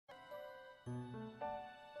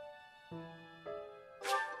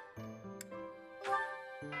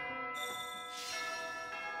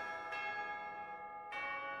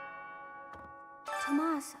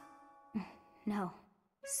Tomas... No.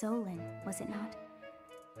 Solon, was it not?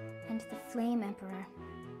 And the Flame Emperor.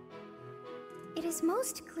 It is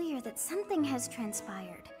most clear that something has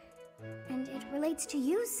transpired, and it relates to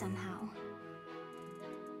you somehow.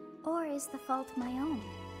 Or is the fault my own,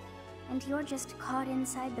 and you're just caught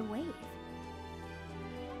inside the wave?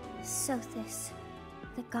 Sothis,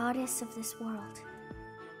 the goddess of this world.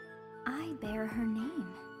 I bear her name.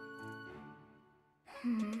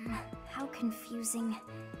 How confusing.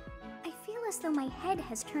 I feel as though my head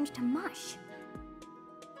has turned to mush.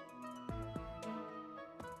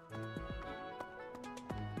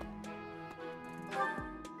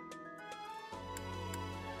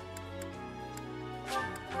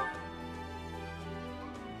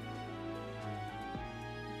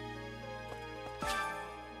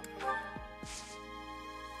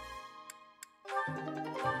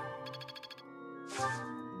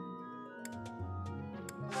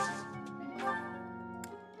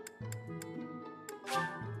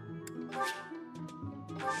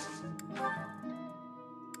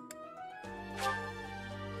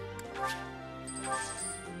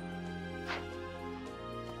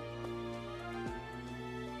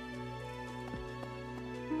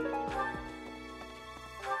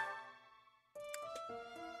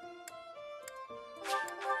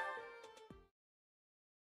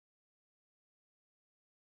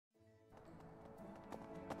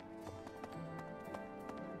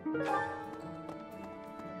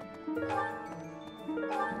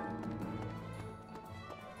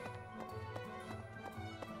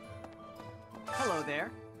 Hello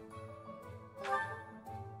there.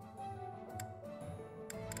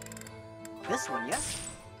 This one, yes?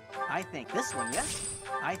 I think this one, yes?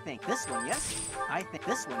 I think this one, yes? I think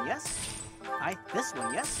this one, yes? This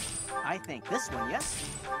one, yes? I think this one, yes?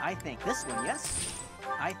 I think this one, yes?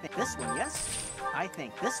 I think this one, yes? I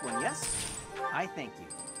think this one, yes? I thank you.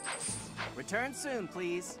 Return soon,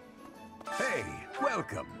 please. Hey,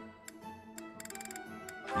 welcome.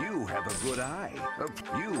 You have a good eye.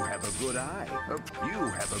 You have a good eye. You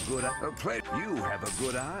have a good eye. You have a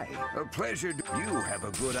good eye. A pleasure. You have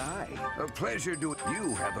a good eye. A pleasure.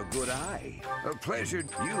 You have a good eye. A pleasure.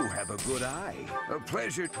 You have a good eye. A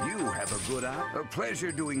pleasure. You have a good eye. A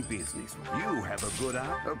pleasure doing business. You have a good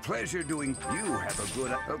eye. A pleasure doing. You have a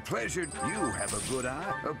good eye. A pleasure. You have a good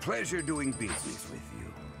eye. A pleasure doing business with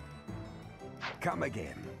you. Come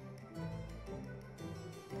again.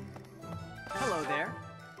 Hello there.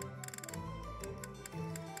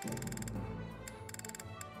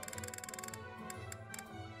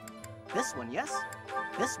 This one, yes?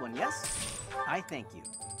 This one, yes? I thank you.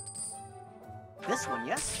 This one,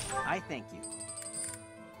 yes? I thank you.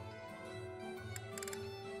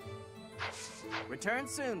 Return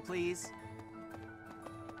soon, please.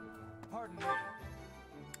 Pardon me.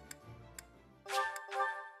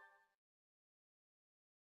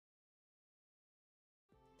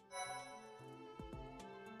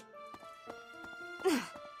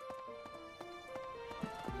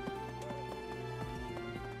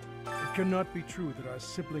 It cannot be true that our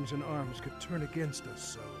siblings in arms could turn against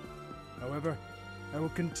us so. However, I will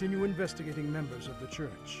continue investigating members of the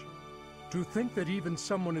Church. To think that even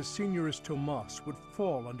someone as senior as Tomas would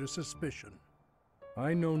fall under suspicion.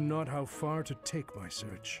 I know not how far to take my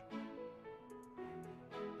search.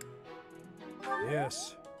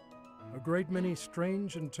 Yes, a great many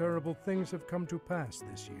strange and terrible things have come to pass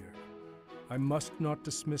this year. I must not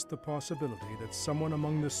dismiss the possibility that someone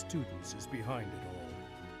among the students is behind it all.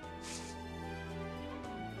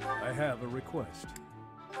 I have a request.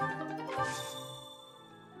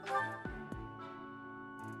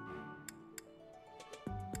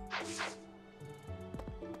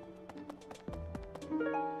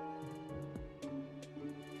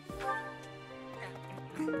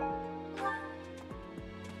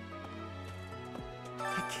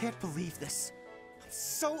 I can't believe this. I'm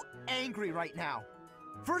so angry right now.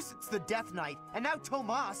 First it's the Death Knight, and now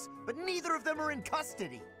Tomas, but neither of them are in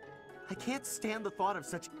custody. I can't stand the thought of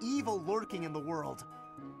such evil lurking in the world.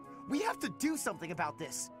 We have to do something about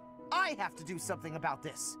this. I have to do something about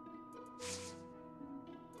this.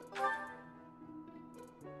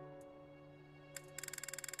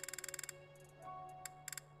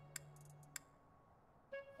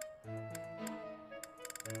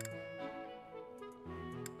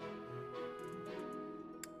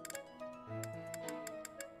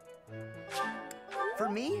 For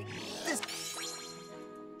me, this...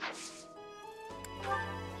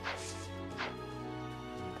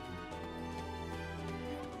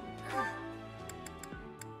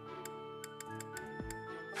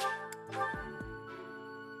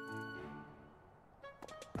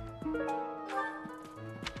 The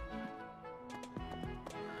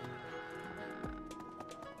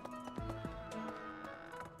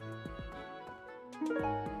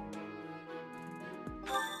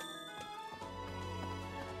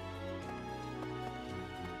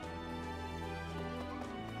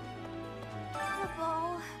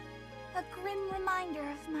ball. A grim reminder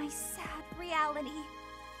of my sad reality.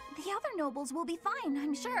 The other nobles will be fine,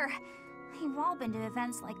 I'm sure. They've all been to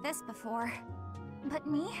events like this before. But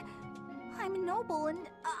me? I'm a noble and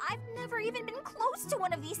I've never even been close to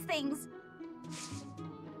one of these things.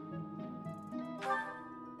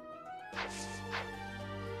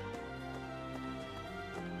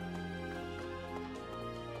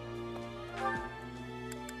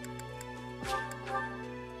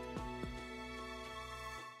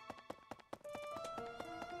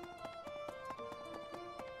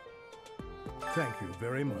 Thank you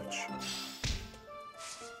very much.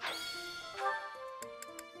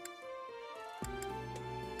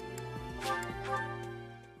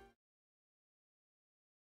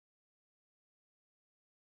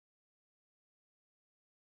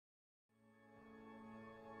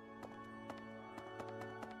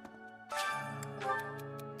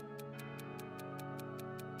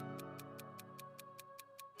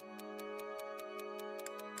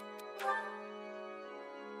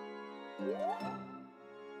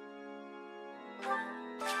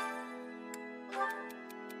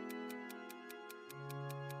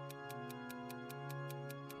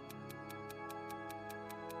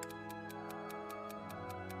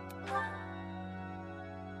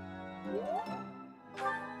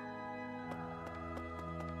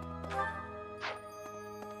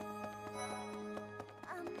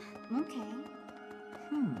 Okay.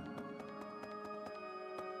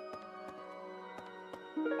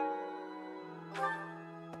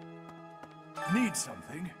 Need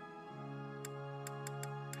something?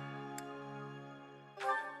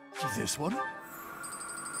 This one?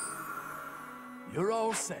 You're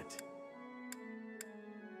all set.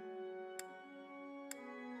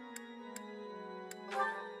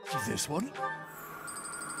 This one?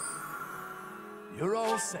 You're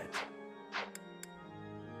all set.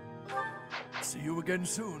 See you again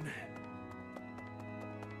soon.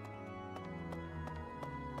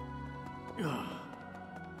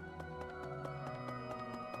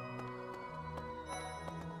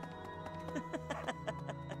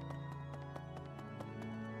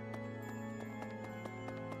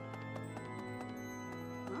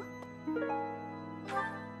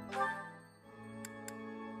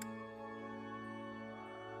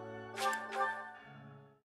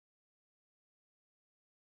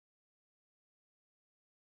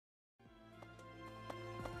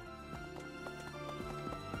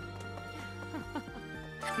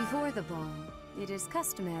 Before the ball, it is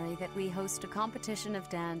customary that we host a competition of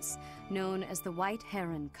dance known as the White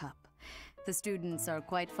Heron Cup. The students are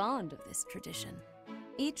quite fond of this tradition.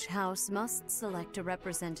 Each house must select a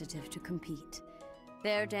representative to compete.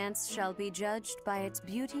 Their dance shall be judged by its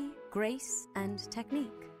beauty, grace, and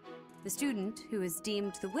technique. The student who is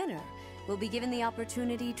deemed the winner will be given the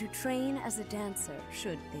opportunity to train as a dancer,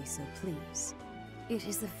 should they so please. It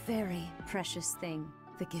is a very precious thing,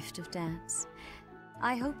 the gift of dance.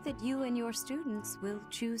 I hope that you and your students will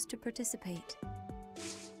choose to participate.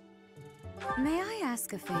 May I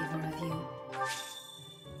ask a favor of you?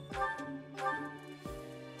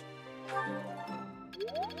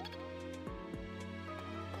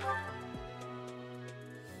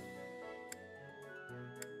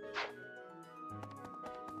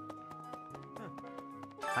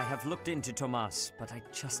 I have looked into Tomas, but I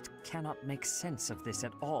just cannot make sense of this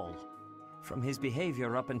at all. From his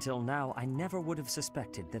behavior up until now, I never would have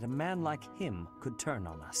suspected that a man like him could turn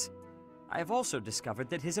on us. I have also discovered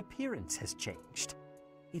that his appearance has changed.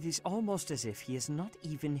 It is almost as if he is not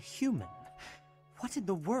even human. What in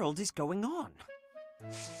the world is going on?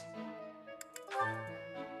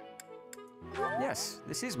 Yes,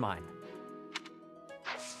 this is mine.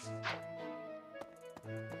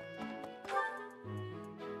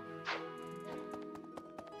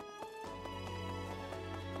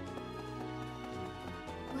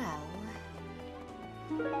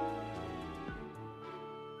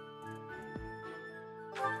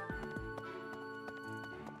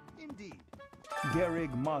 Indeed.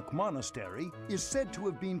 Garrig Mach Monastery is said to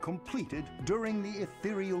have been completed during the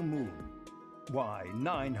ethereal moon. Why,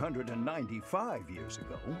 995 years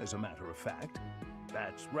ago, as a matter of fact.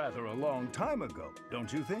 That's rather a long time ago,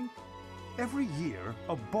 don't you think? Every year,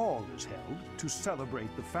 a ball is held to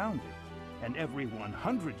celebrate the founding. And every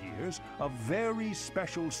 100 years, a very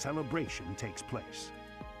special celebration takes place.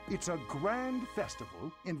 It's a grand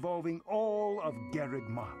festival involving all of Garrig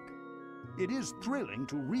Mach. It is thrilling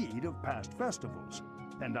to read of past festivals,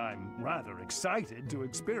 and I'm rather excited to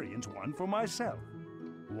experience one for myself.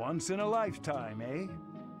 Once in a lifetime, eh?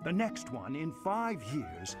 The next one in 5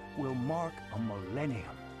 years will mark a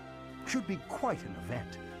millennium. Should be quite an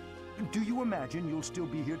event. Do you imagine you'll still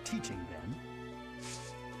be here teaching then?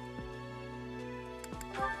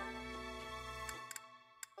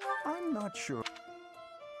 I'm not sure.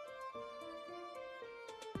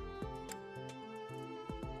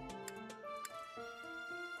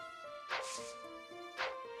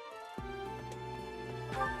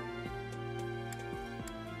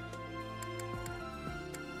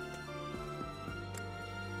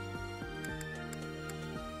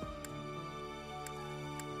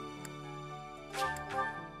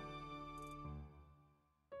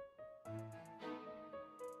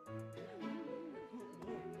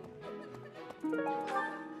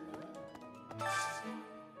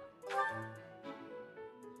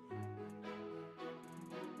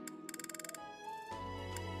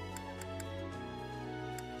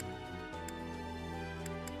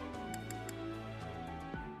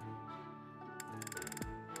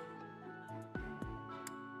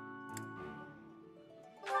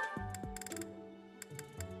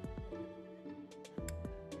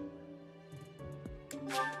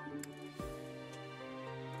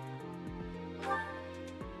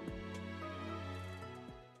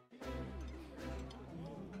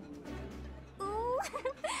 Ooh,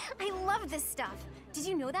 I love this stuff. Did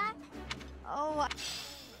you know that? Oh,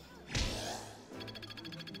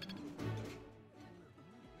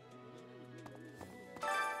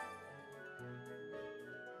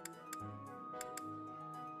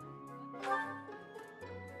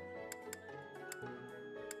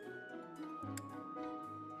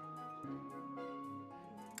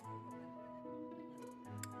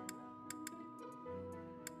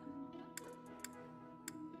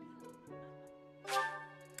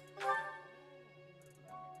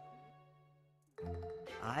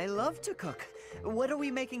 I love to cook. What are we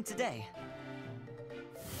making today?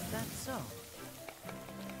 That's so.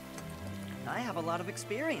 I have a lot of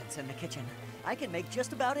experience in the kitchen. I can make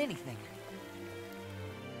just about anything.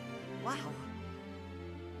 Wow.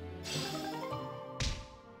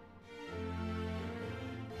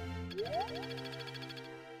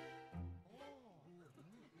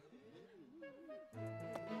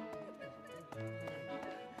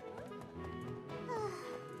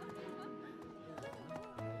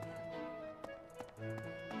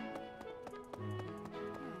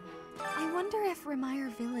 I wonder if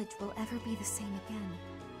Remire Village will ever be the same again.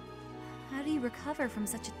 How do you recover from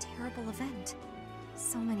such a terrible event?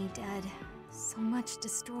 So many dead, so much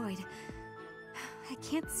destroyed. I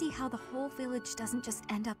can't see how the whole village doesn't just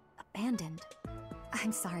end up abandoned.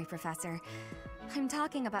 I'm sorry, Professor. I'm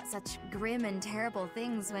talking about such grim and terrible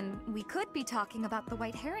things when we could be talking about the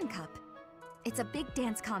White Heron Cup. It's a big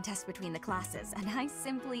dance contest between the classes, and I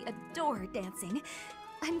simply adore dancing.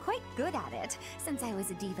 I'm quite good at it, since I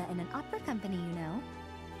was a diva in an opera company, you know.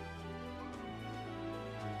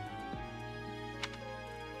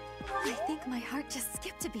 I think my heart just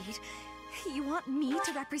skipped a beat. You want me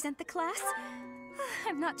to represent the class?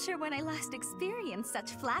 I'm not sure when I last experienced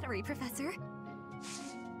such flattery, Professor.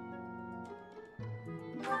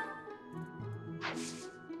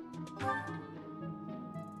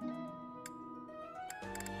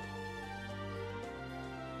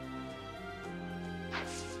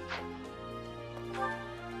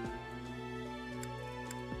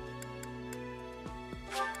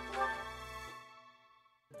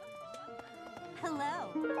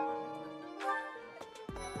 hello.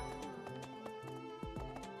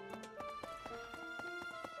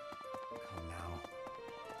 Come now.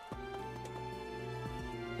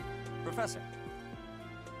 Professor.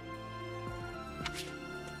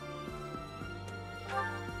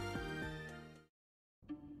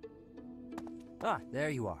 Ah, there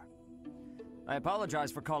you are. I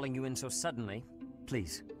apologize for calling you in so suddenly.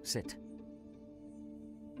 Please, sit.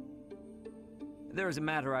 There is a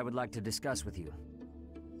matter I would like to discuss with you.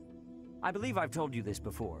 I believe I've told you this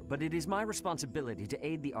before, but it is my responsibility to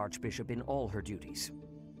aid the Archbishop in all her duties.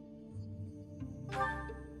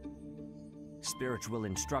 Spiritual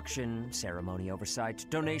instruction, ceremony oversight,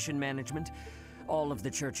 donation management, all of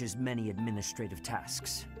the Church's many administrative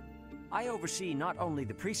tasks. I oversee not only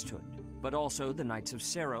the priesthood, but also the Knights of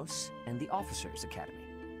Seros and the Officers' Academy.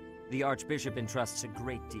 The Archbishop entrusts a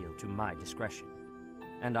great deal to my discretion,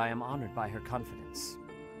 and I am honored by her confidence.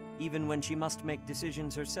 Even when she must make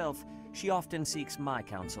decisions herself, she often seeks my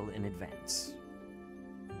counsel in advance.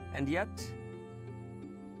 And yet,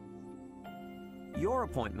 your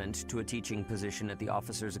appointment to a teaching position at the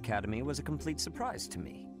Officers' Academy was a complete surprise to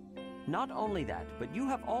me. Not only that, but you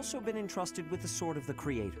have also been entrusted with the Sword of the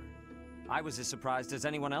Creator. I was as surprised as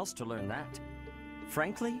anyone else to learn that.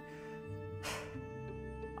 Frankly,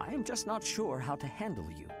 I am just not sure how to handle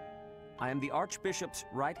you. I am the Archbishop's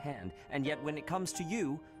right hand, and yet when it comes to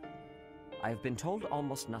you, I have been told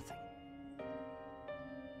almost nothing.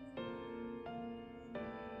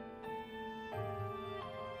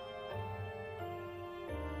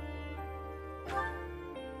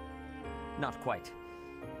 Not quite.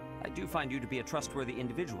 I do find you to be a trustworthy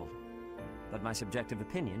individual, but my subjective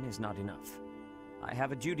opinion is not enough. I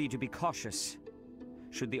have a duty to be cautious.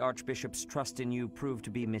 Should the Archbishop's trust in you prove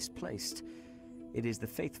to be misplaced, it is the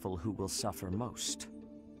faithful who will suffer most.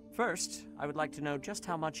 First, I would like to know just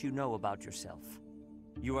how much you know about yourself.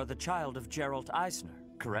 You are the child of Geralt Eisner,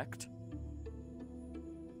 correct?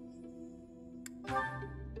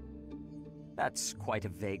 That's quite a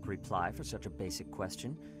vague reply for such a basic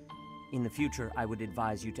question. In the future, I would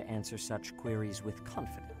advise you to answer such queries with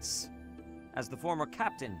confidence. As the former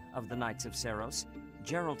captain of the Knights of Seiros,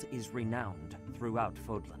 Geralt is renowned throughout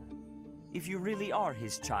Fodlan. If you really are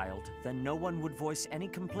his child, then no one would voice any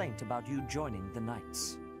complaint about you joining the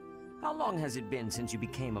Knights. How long has it been since you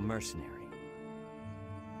became a mercenary?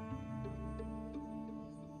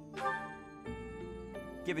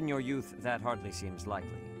 Given your youth, that hardly seems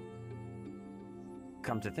likely.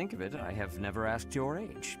 Come to think of it, I have never asked your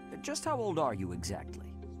age. Just how old are you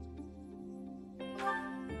exactly?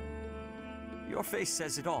 Your face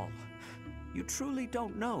says it all. You truly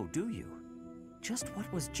don't know, do you? Just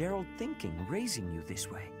what was Gerald thinking, raising you this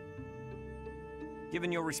way?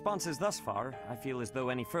 Given your responses thus far, I feel as though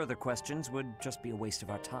any further questions would just be a waste of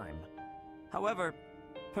our time. However,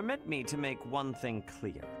 permit me to make one thing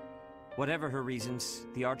clear. Whatever her reasons,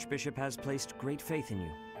 the Archbishop has placed great faith in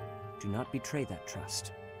you. Do not betray that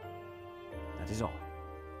trust. That is all.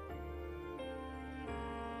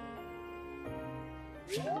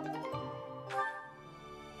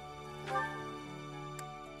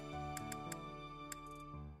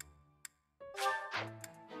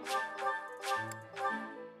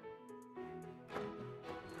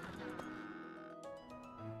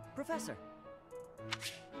 Professor!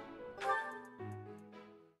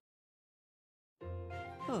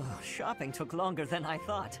 Oh, shopping took longer than I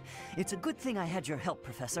thought. It's a good thing I had your help,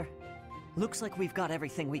 Professor. Looks like we've got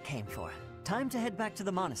everything we came for. Time to head back to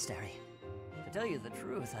the monastery. To tell you the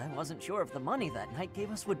truth, I wasn't sure if the money that knight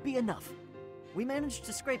gave us would be enough. We managed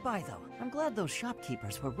to scrape by, though. I'm glad those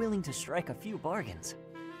shopkeepers were willing to strike a few bargains.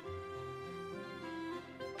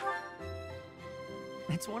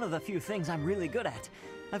 It's one of the few things I'm really good at.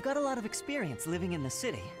 I've got a lot of experience living in the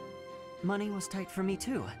city. Money was tight for me,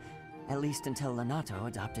 too. At least until Lenato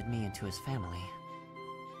adopted me into his family.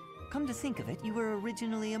 Come to think of it, you were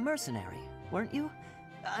originally a mercenary, weren't you?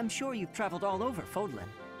 I'm sure you've traveled all over Fodlan.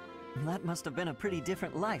 That must have been a pretty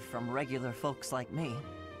different life from regular folks like me.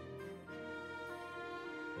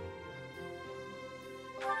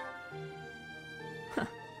 Huh,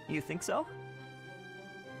 you think so?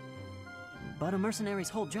 But a mercenary's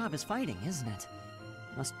whole job is fighting, isn't it?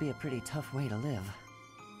 Must be a pretty tough way to live.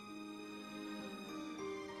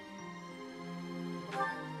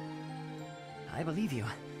 I believe you.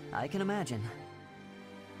 I can imagine.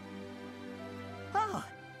 Oh!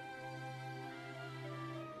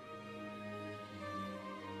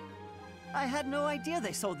 I had no idea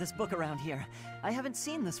they sold this book around here. I haven't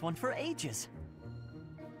seen this one for ages.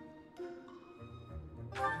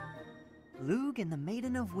 Lug and the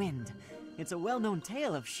Maiden of Wind. It's a well-known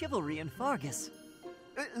tale of chivalry in Fargus.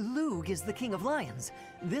 Lug is the King of Lions.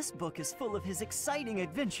 This book is full of his exciting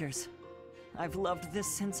adventures. I've loved this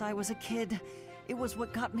since I was a kid. It was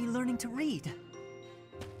what got me learning to read.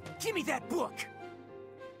 Give me that book!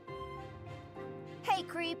 Hey,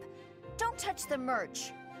 creep! Don't touch the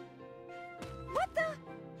merch! What the?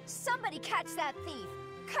 Somebody catch that thief!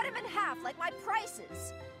 Cut him in half like my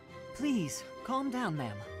prices! Please, calm down,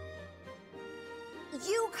 ma'am.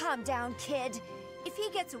 You calm down, kid! If he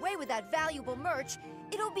gets away with that valuable merch,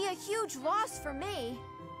 it'll be a huge loss for me!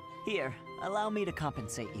 Here, allow me to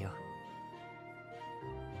compensate you.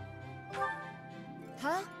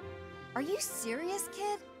 Huh? Are you serious,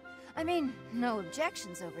 kid? I mean, no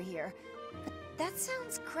objections over here, but that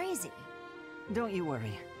sounds crazy. Don't you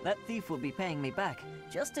worry. That thief will be paying me back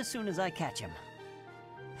just as soon as I catch him.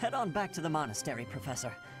 Head on back to the monastery,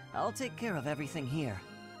 Professor. I'll take care of everything here.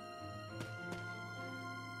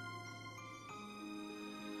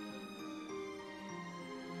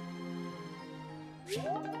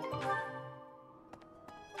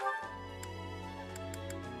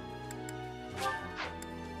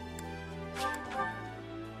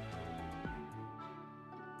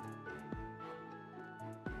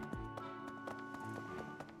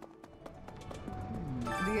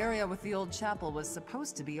 area with the old chapel was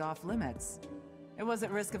supposed to be off limits. It was at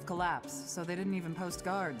risk of collapse, so they didn't even post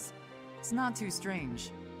guards. It's not too strange.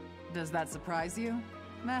 Does that surprise you?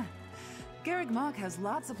 Meh. Garreg Mach has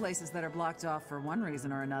lots of places that are blocked off for one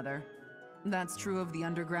reason or another. That's true of the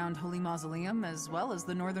underground Holy Mausoleum as well as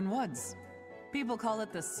the Northern Woods. People call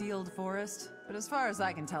it the Sealed Forest, but as far as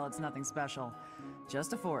I can tell, it's nothing special.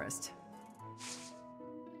 Just a forest.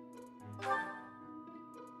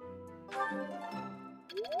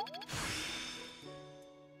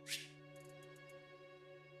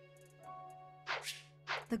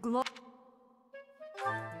 The glow.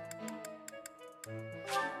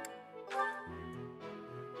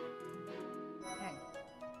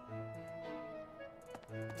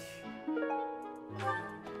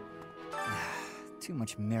 Too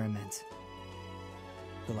much merriment.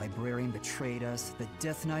 The librarian betrayed us, the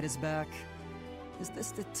Death Knight is back. Is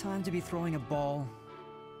this the time to be throwing a ball?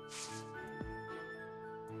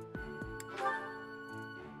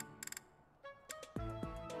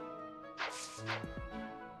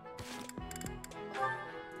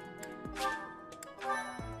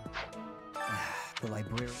 The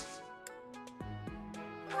librarian...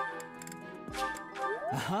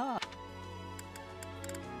 Aha!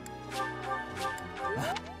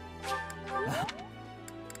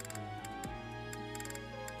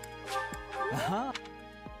 Aha!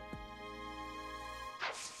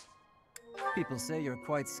 People say you're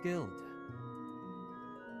quite skilled.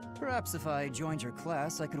 Perhaps if I joined your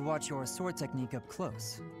class, I could watch your sword technique up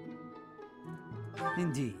close.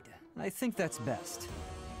 Indeed, I think that's best.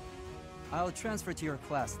 I'll transfer to your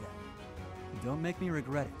class then. Don't make me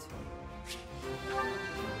regret it.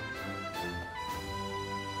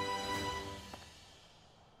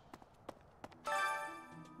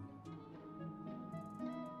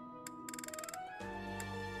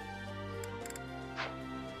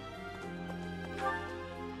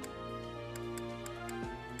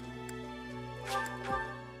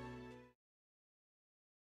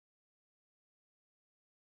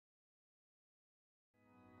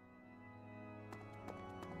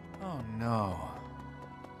 Oh no.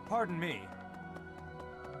 Pardon me.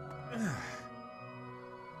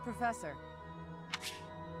 Professor.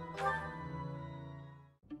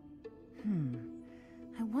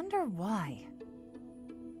 I wonder why.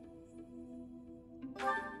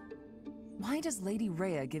 Why does Lady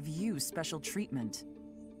Rhea give you special treatment?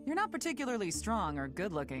 You're not particularly strong or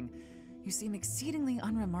good-looking. You seem exceedingly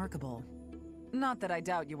unremarkable. Not that I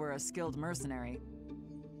doubt you were a skilled mercenary.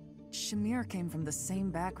 Shamir came from the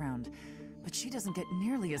same background, but she doesn't get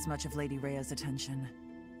nearly as much of Lady Rhea's attention.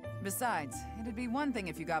 Besides, it'd be one thing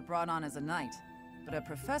if you got brought on as a knight, but a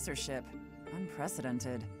professorship?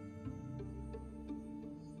 Unprecedented.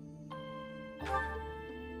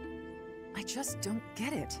 I just don't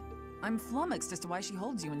get it. I'm flummoxed as to why she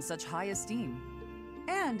holds you in such high esteem.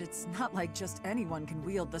 And it's not like just anyone can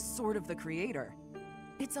wield the Sword of the Creator.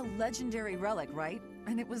 It's a legendary relic, right?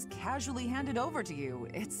 And it was casually handed over to you.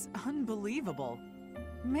 It's unbelievable.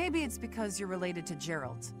 Maybe it's because you're related to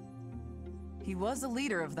Geralt. He was a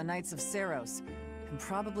leader of the Knights of Seiros, and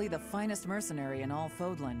probably the finest mercenary in all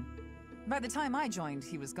Fodlan. By the time I joined,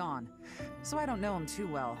 he was gone, so I don't know him too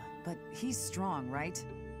well, but he's strong, right?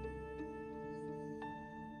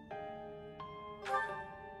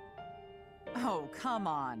 Oh, come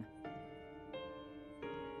on.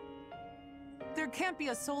 There can't be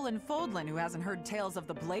a soul in Fodlan who hasn't heard tales of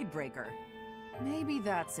the Bladebreaker. Maybe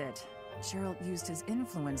that's it. Geralt used his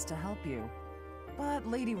influence to help you. But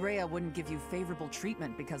Lady Rhea wouldn't give you favorable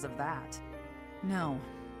treatment because of that. No,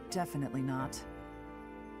 definitely not.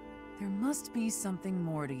 There must be something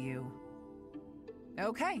more to you.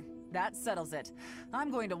 Okay, that settles it.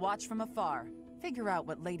 I'm going to watch from afar. Figure out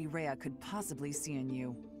what Lady Rhea could possibly see in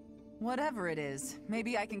you. Whatever it is,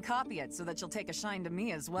 maybe I can copy it so that you'll take a shine to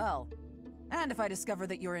me as well. And if I discover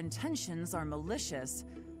that your intentions are malicious,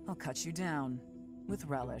 I'll cut you down with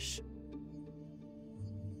relish.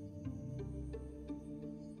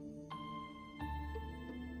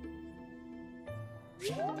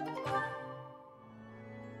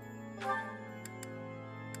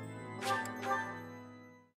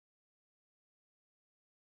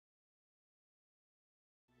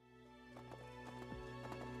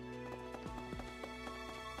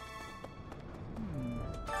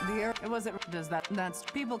 The air, was it, does that, that's,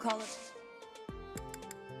 people call it...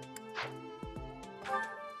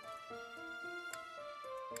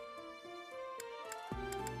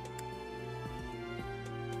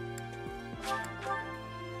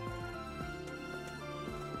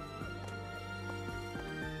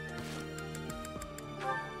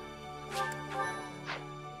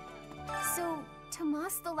 So,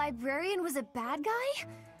 Tomas the librarian was a bad guy?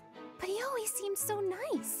 He always seemed so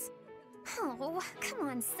nice. Oh, come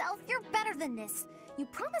on, Self, you're better than this. You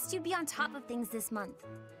promised you'd be on top of things this month.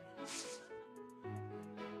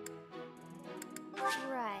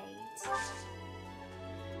 Right.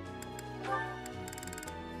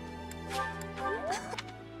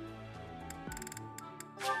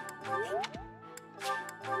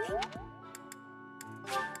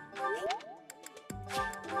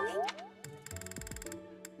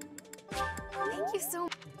 Thank you so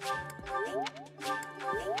much.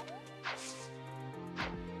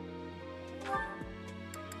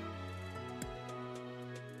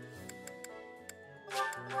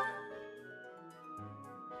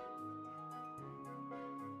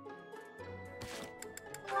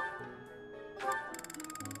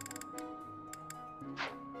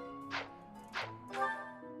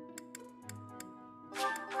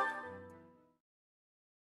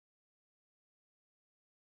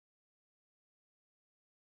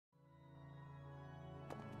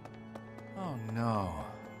 Oh no.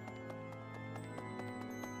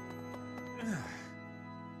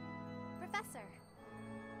 Professor.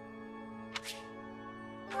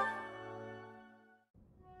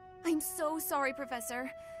 I'm so sorry,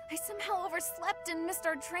 Professor. I somehow overslept and missed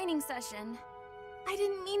our training session. I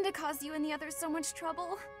didn't mean to cause you and the others so much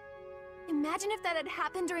trouble. Imagine if that had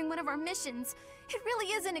happened during one of our missions. It really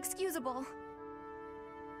is inexcusable.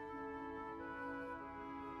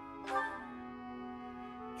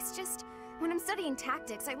 It's just, when I'm studying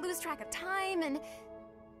tactics, I lose track of time and...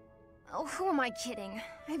 Oh, who am I kidding?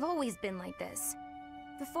 I've always been like this.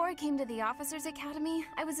 Before I came to the Officers Academy,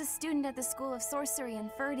 I was a student at the School of Sorcery in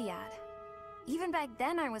Ferdiad. Even back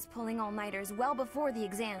then, I was pulling all-nighters well before the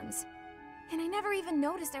exams. And I never even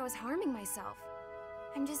noticed I was harming myself.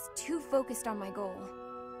 I'm just too focused on my goal.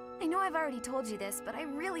 I know I've already told you this, but I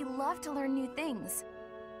really love to learn new things.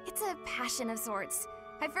 It's a passion of sorts.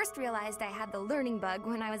 I first realized I had the learning bug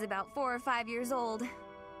when I was about 4 or 5 years old.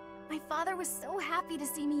 My father was so happy to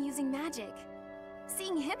see me using magic.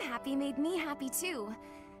 Seeing him happy made me happy too,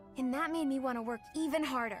 and that made me want to work even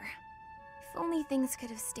harder. If only things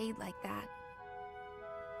could have stayed like that.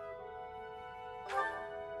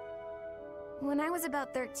 When I was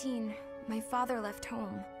about 13, my father left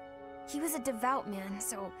home. He was a devout man,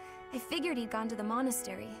 so I figured he'd gone to the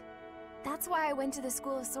monastery. That's why I went to the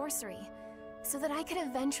School of Sorcery, so that I could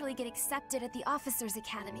eventually get accepted at the Officers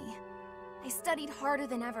Academy. I studied harder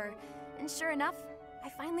than ever, and sure enough, I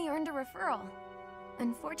finally earned a referral.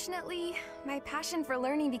 Unfortunately, my passion for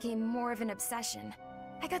learning became more of an obsession.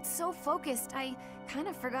 I got so focused, I kind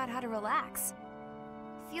of forgot how to relax.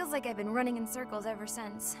 Feels like I've been running in circles ever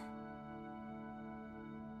since.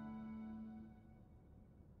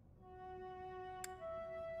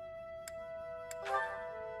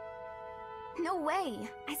 No way!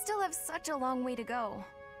 I still have such a long way to go.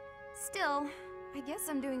 Still, I guess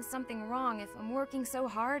I'm doing something wrong if I'm working so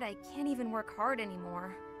hard I can't even work hard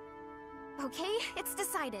anymore. Okay, it's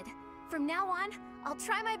decided. From now on, I'll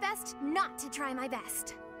try my best not to try my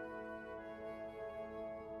best.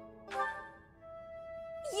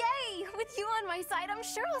 Yay! With you on my side, I'm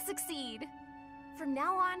sure I'll succeed. From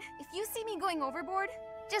now on, if you see me going overboard,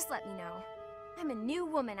 just let me know. I'm a new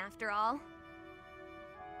woman after all.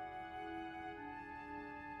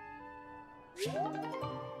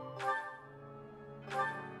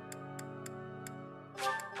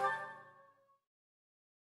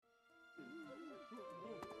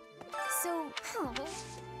 So,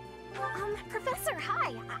 Professor,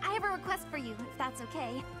 hi! I have a request for you, if that's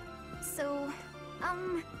okay. So, I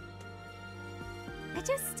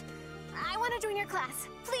want to join your class,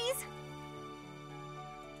 please?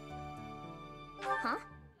 Huh?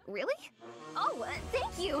 Really? Oh,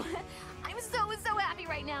 thank you! I'm so happy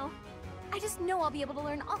right now. I just know I'll be able to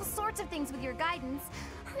learn all sorts of things with your guidance.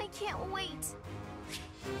 I can't wait.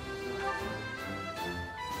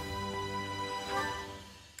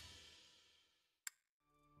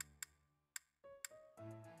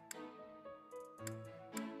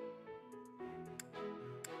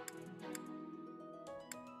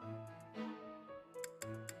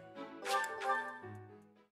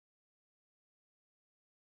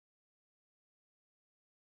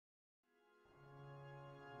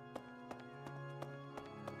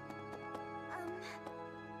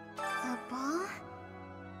 A ball?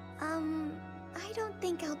 I don't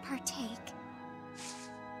think I'll partake.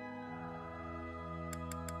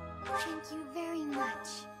 Thank you very much.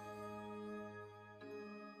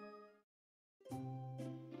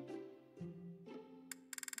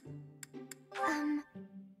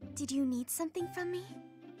 Did you need something from me?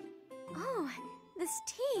 Oh, this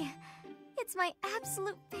tea. It's my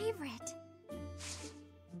absolute favorite.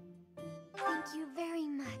 Thank you very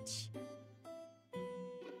much.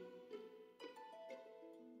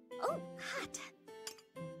 hot.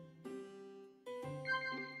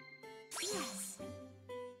 Yes.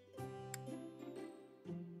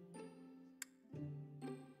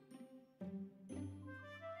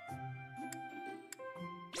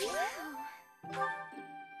 Wow.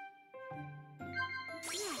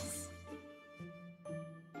 Yes.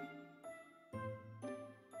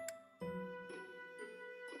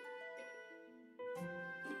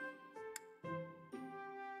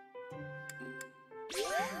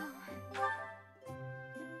 Wow.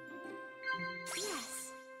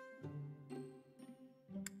 Yes.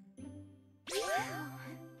 Wow.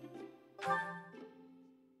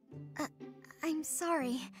 I'm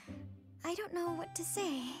sorry. I don't know what to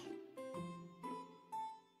say.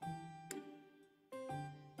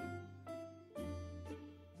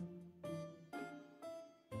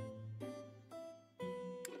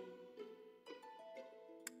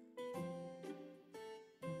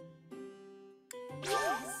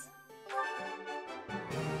 Yes.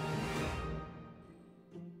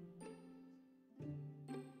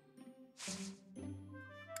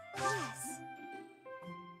 Yes.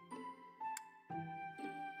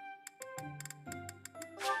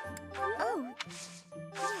 Oh.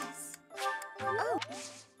 Yes. Oh.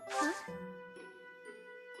 Huh?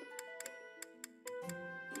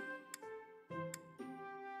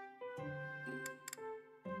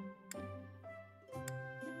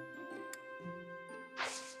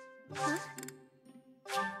 Huh?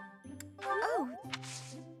 Oh.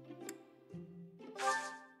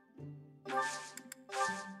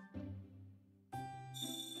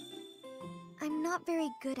 I'm not very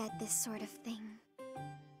good at this sort of thing.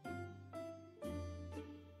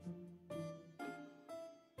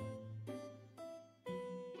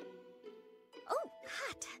 Oh,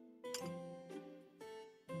 hot.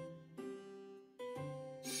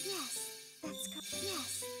 Yes,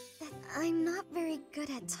 yes. I'm not very good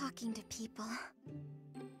at talking to people.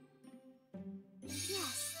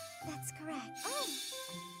 Yes, that's correct. Oh!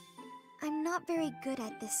 I'm not very good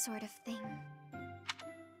at this sort of thing.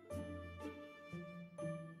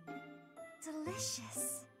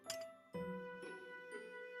 Delicious.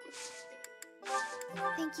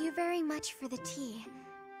 Thank you very much for the tea.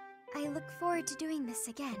 I look forward to doing this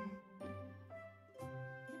again.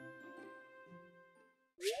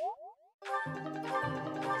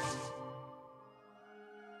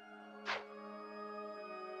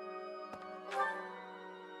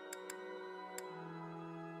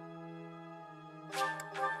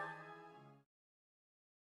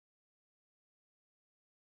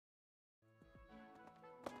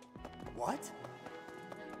 What?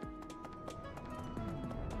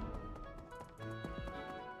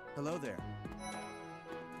 Hello there.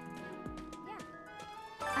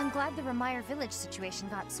 I'm glad the Remire village situation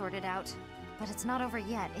got sorted out. But it's not over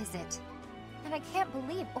yet, is it? And I can't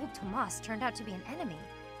believe old Tomas turned out to be an enemy.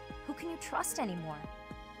 Who can you trust anymore?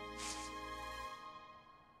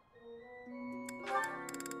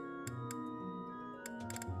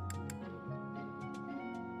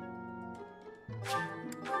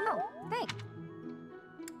 Oh, thanks.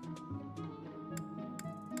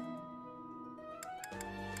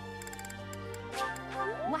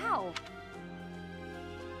 Wow!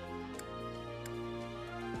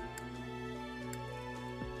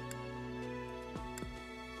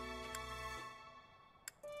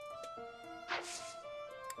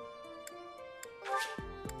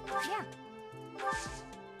 Yeah.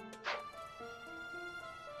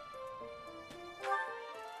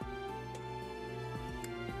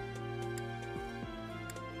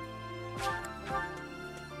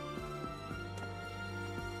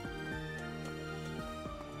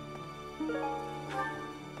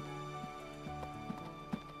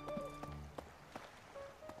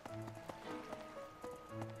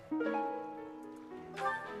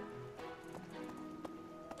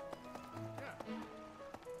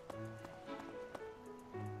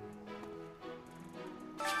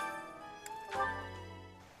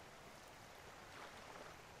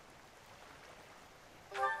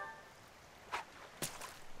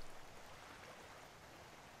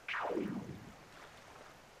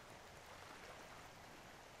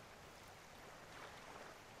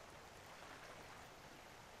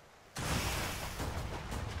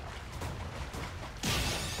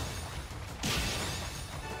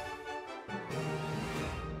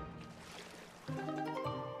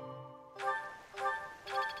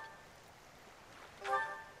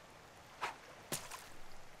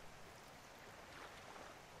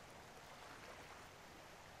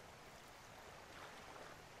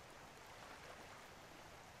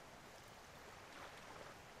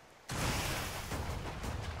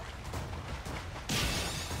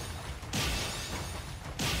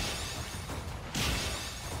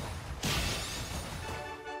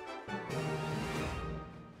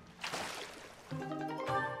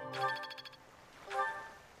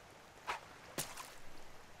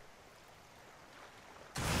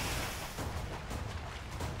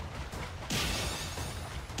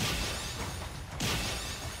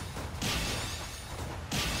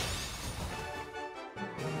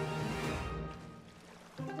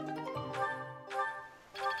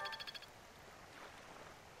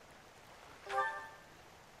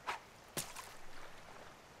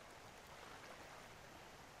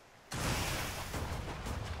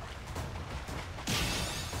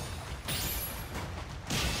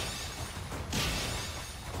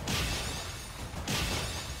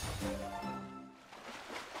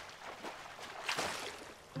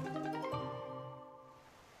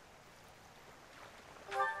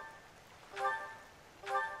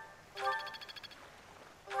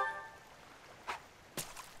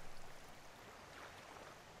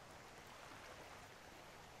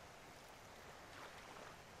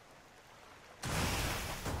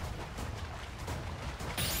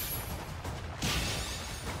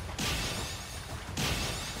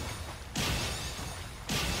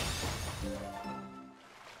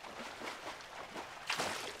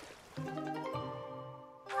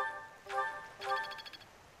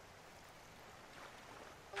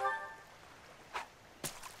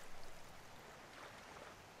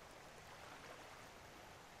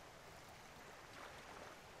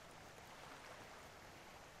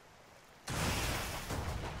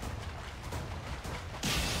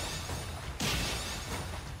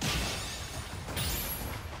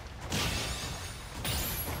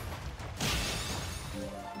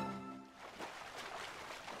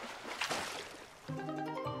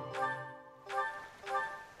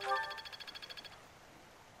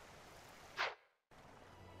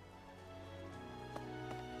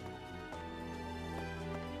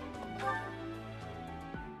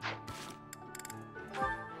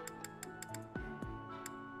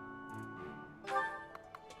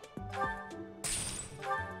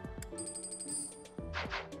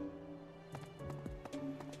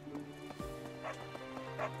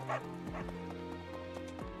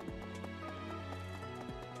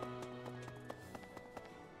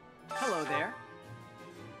 Hello there.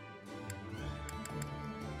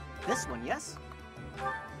 This one, yes?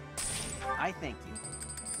 I thank you.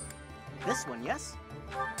 This one, yes?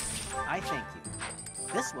 I thank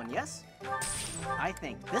you. This one, yes? I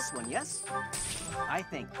think this one, yes? I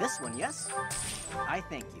think this one, yes? I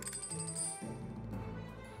thank you.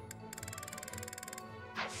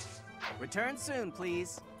 Return soon,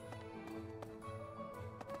 please.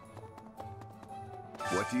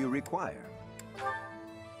 What do you require?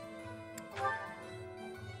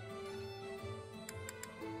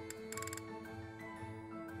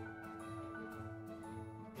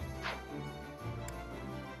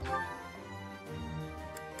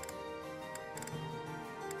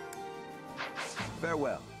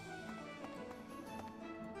 Farewell.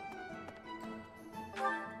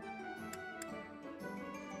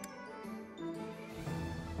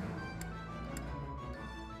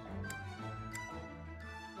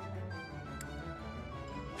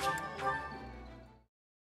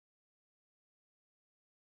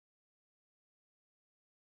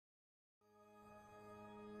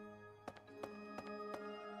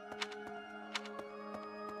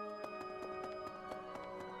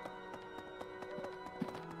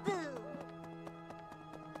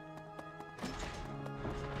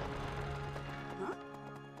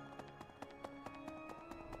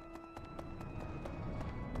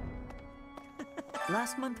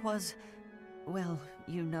 Last month was... well,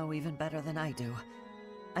 you know even better than I do.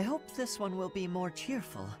 I hope this one will be more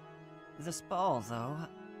cheerful. This ball, though,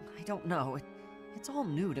 I don't know. It's all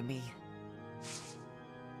new to me.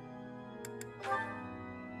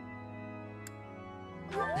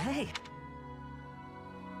 Hey!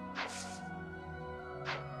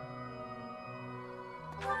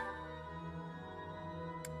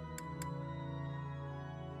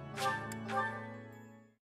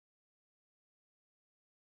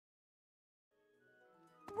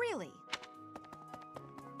 Really?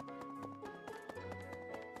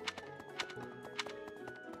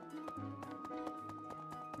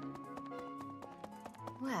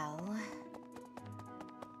 Well...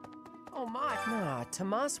 Oh my... Nah,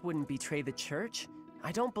 Tomas wouldn't betray the church.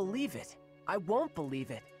 I don't believe it. I won't believe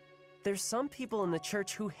it. There's some people in the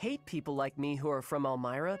church who hate people like me who are from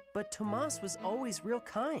Elmira, but Tomas was always real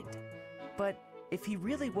kind. But if he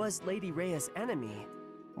really was Lady Rhea's enemy,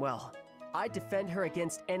 well, I'd defend her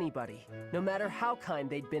against anybody, no matter how kind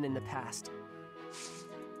they'd been in the past.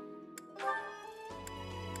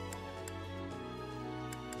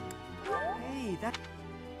 Hey, that...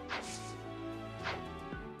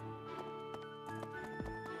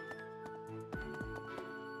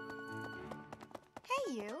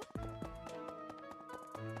 Hey, you.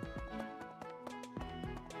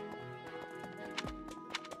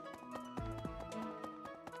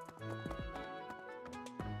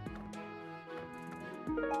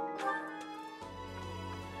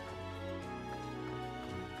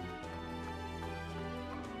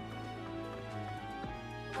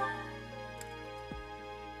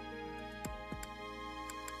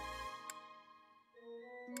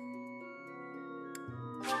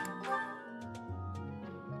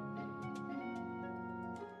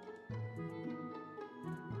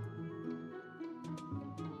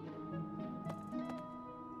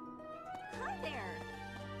 Hi there.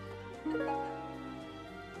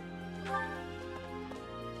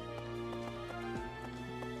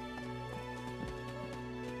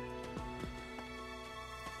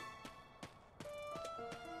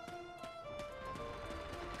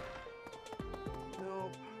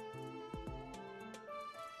 Nope.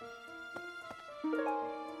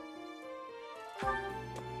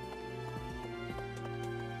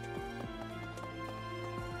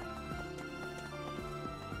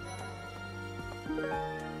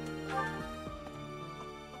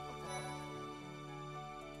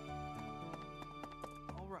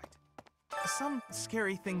 All right. Some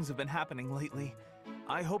scary things have been happening lately.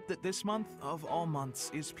 I hope that this month, of all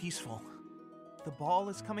months, is peaceful. The ball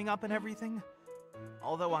is coming up and everything,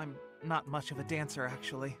 although I'm not much of a dancer,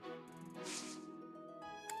 actually.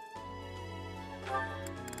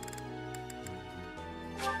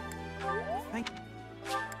 Thank...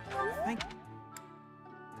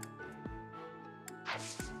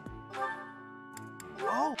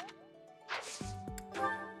 Oh!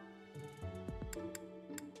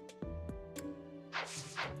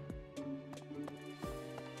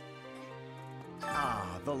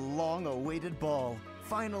 Ah, the long-awaited ball.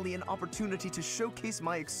 Finally an opportunity to showcase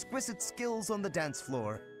my exquisite skills on the dance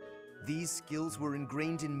floor. These skills were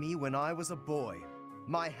ingrained in me when I was a boy.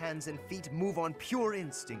 My hands and feet move on pure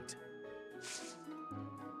instinct.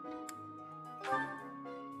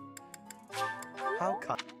 How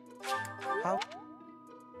come? How?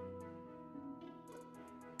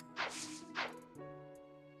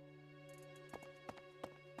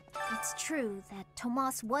 It's true that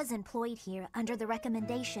Tomas was employed here under the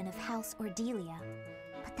recommendation of House Ordelia,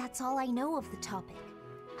 but that's all I know of the topic.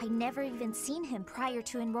 I never even seen him prior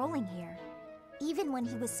to enrolling here. Even when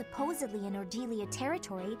he was supposedly in Ordelia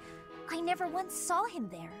territory, I never once saw him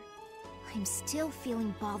there. I'm still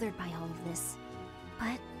feeling bothered by all of this,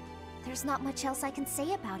 but there's not much else I can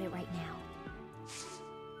say about it right now.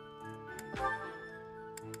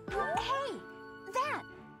 Hey!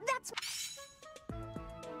 That's...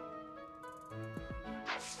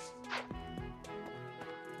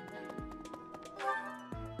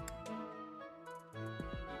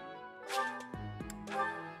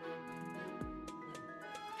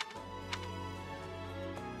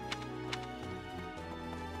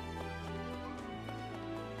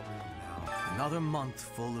 Another month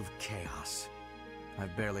full of chaos.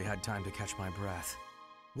 I've barely had time to catch my breath.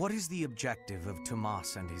 What is the objective of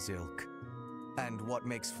Tomas and his ilk? And what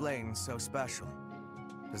makes Flame so special?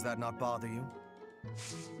 Does that not bother you?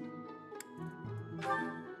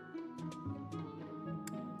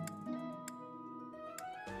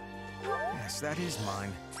 Yes, that is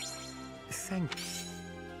mine. Thank you.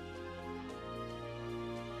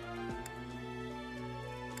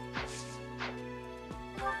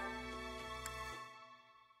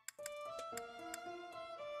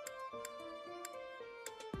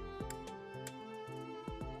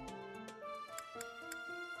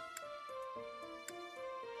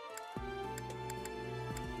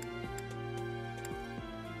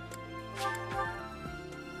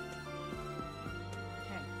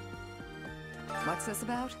 What's this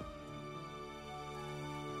about?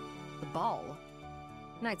 The ball?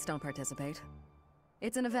 Knights don't participate.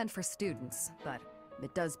 It's an event for students, but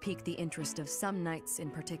it does pique the interest of some knights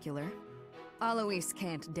in particular. Alois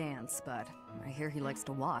can't dance, but I hear he likes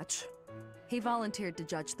to watch. He volunteered to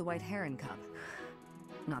judge the White Heron Cup.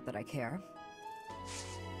 Not that I care.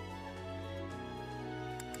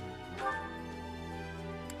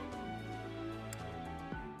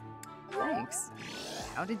 Thanks.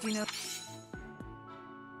 How did you know?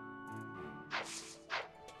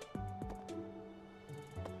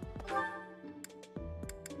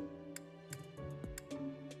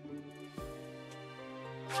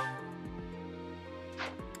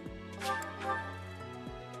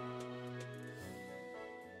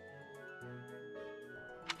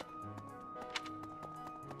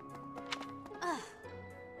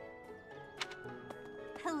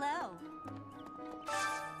 Hello.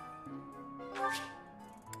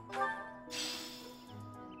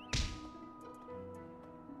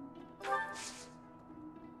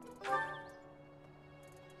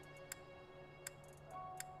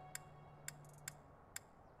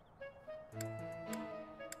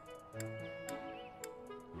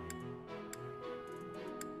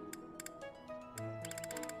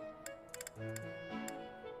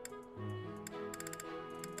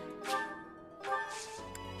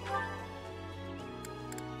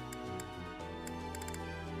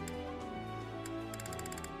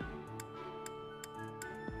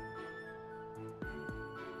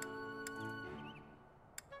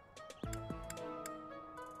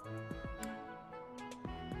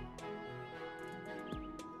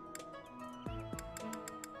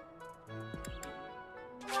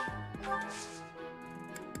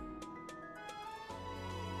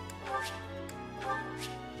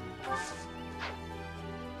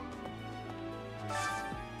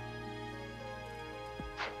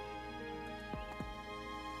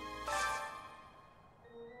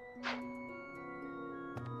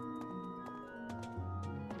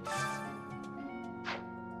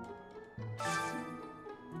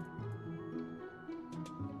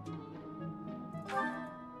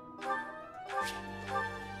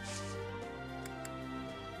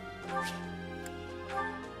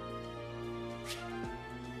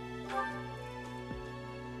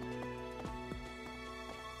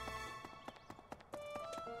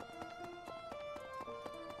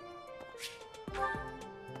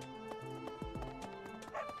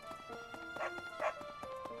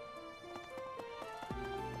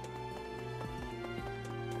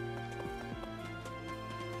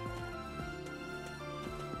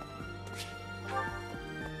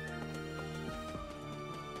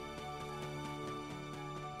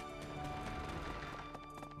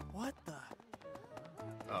 What the?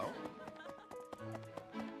 Oh?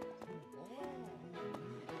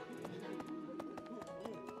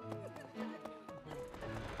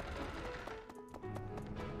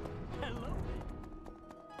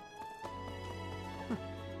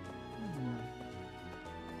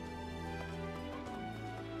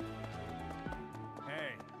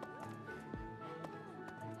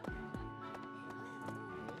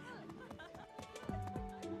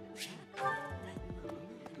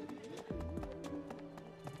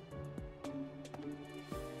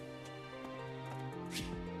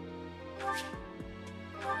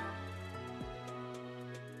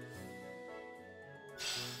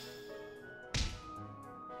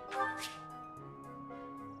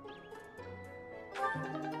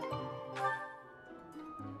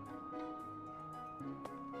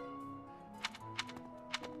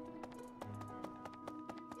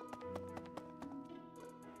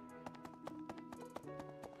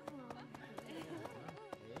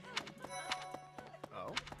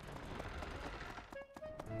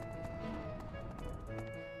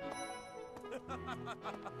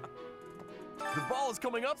 The ball is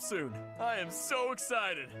coming up soon. I am so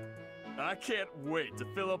excited. I can't wait to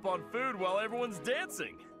fill up on food while everyone's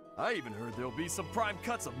dancing. I even heard there'll be some prime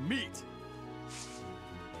cuts of meat.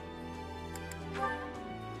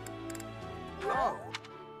 Oh.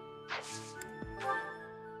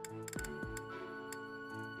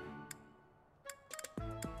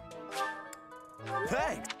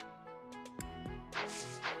 Thanks.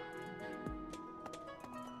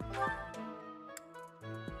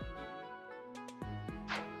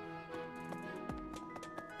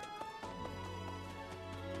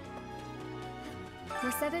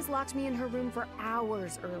 Mercedes locked me in her room for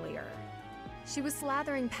hours earlier. She was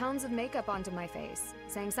slathering pounds of makeup onto my face,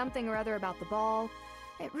 saying something or other about the ball.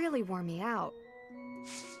 It really wore me out.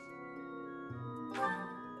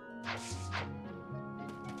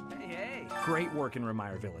 Hey. Great work in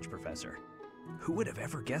Remire Village, Professor. Who would have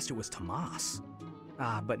ever guessed it was Tomas?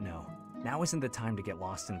 But no. Now isn't the time to get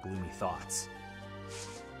lost in gloomy thoughts.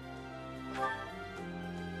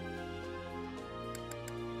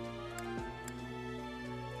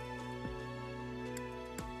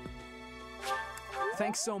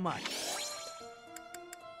 Thanks so much.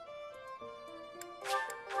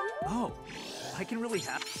 Oh, I can really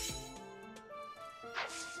have...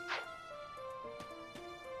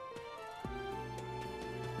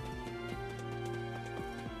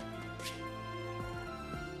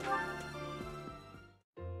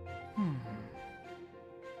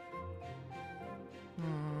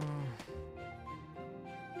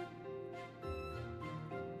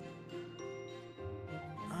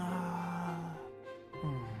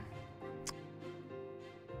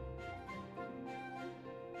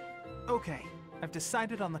 Okay, I've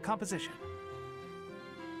decided on the composition.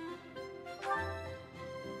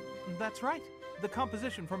 That's right, the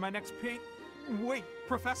composition for my next paint. Wait,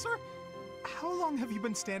 Professor? How long have you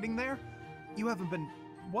been standing there? You haven't been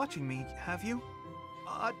watching me, have you?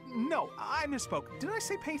 No, I misspoke. Did I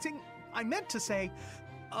say painting? I meant to say,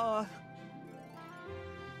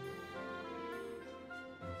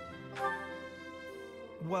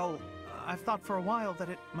 Well, I've thought for a while that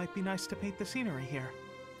it might be nice to paint the scenery here.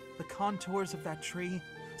 The contours of that tree,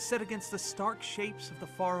 set against the stark shapes of the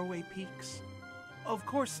faraway peaks. Of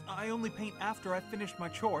course, I only paint after I've finished my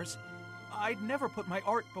chores. I'd never put my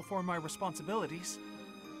art before my responsibilities.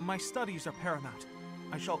 My studies are paramount.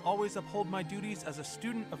 I shall always uphold my duties as a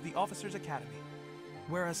student of the Officers' Academy.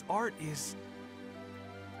 Whereas art is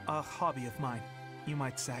a hobby of mine, you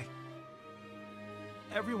might say.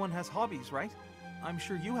 Everyone has hobbies, right? I'm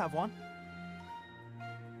sure you have one.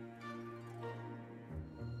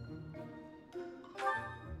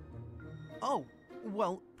 Oh,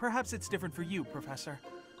 well, perhaps it's different for you, Professor.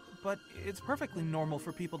 But it's perfectly normal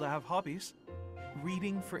for people to have hobbies.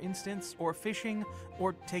 Reading, for instance, or fishing,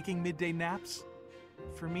 or taking midday naps.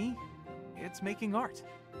 For me, it's making art.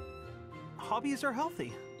 Hobbies are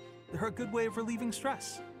healthy. They're a good way of relieving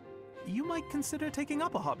stress. You might consider taking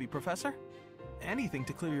up a hobby, Professor. Anything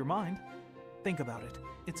to clear your mind. Think about it.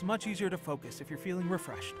 It's much easier to focus if you're feeling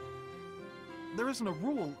refreshed. There isn't a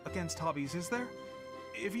rule against hobbies, is there?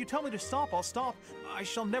 If you tell me to stop, I'll stop. I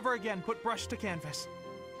shall never again put brush to canvas.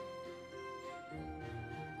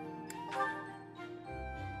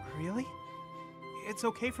 Really? It's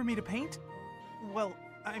okay for me to paint? Well,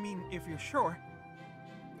 I mean, if you're sure.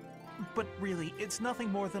 But really, it's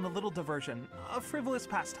nothing more than a little diversion, a frivolous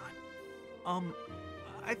pastime.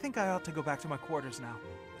 I think I ought to go back to my quarters now,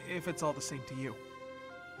 if it's all the same to you.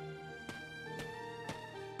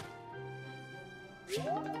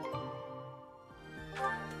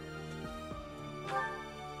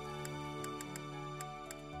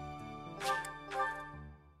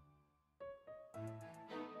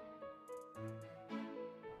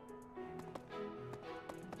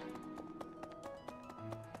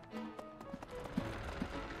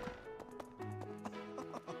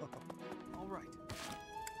 All right.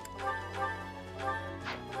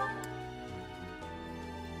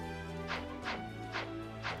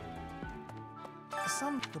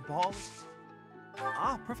 The ball.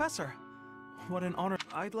 Ah, Professor. What an honor.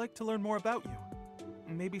 I'd like to learn more about you.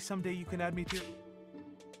 Maybe someday you can add me to your...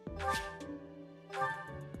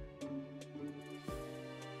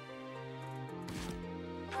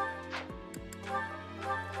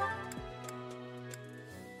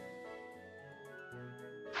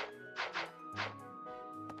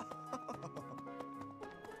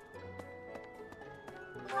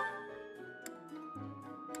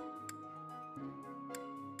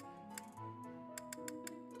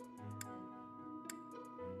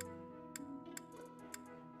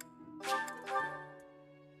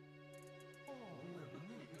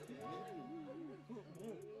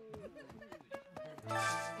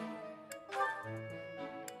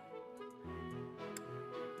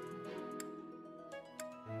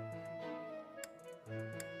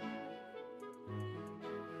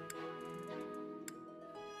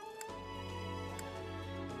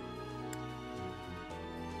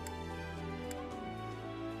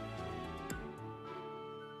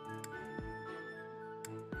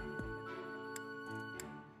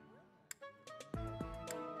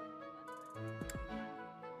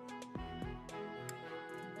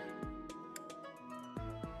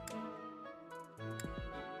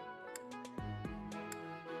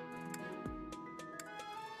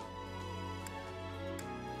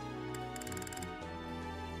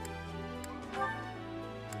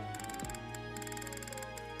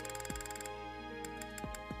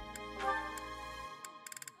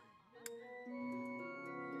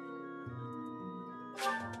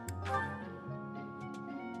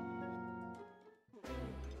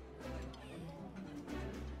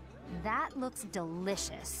 That looks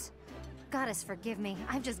delicious. Goddess forgive me,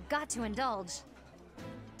 I've just got to indulge.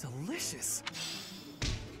 Delicious.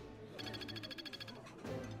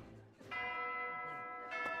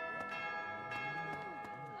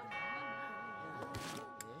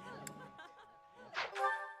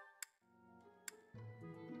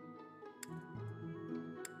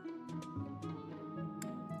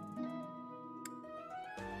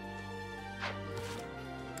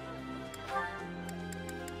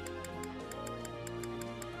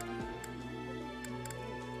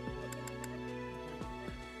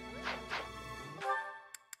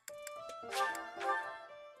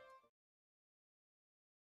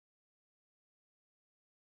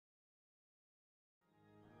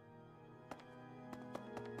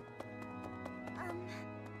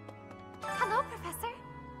 Hello, Professor.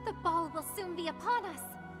 The ball will soon be upon us.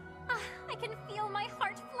 I can feel my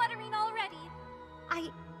heart fluttering already. I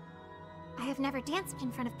have never danced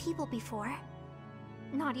in front of people before.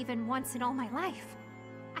 Not even once in all my life.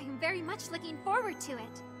 I am very much looking forward to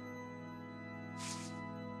it.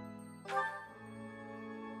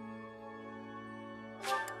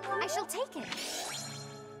 I shall take it.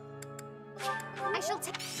 I shall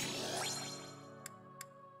take...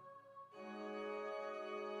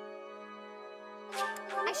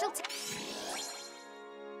 I shall take...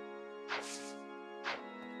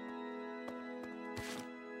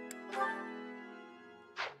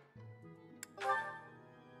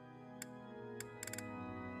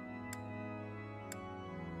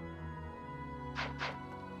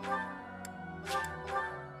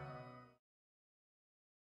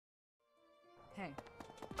 Hey.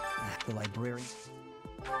 The librarian.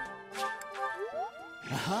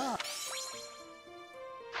 Aha!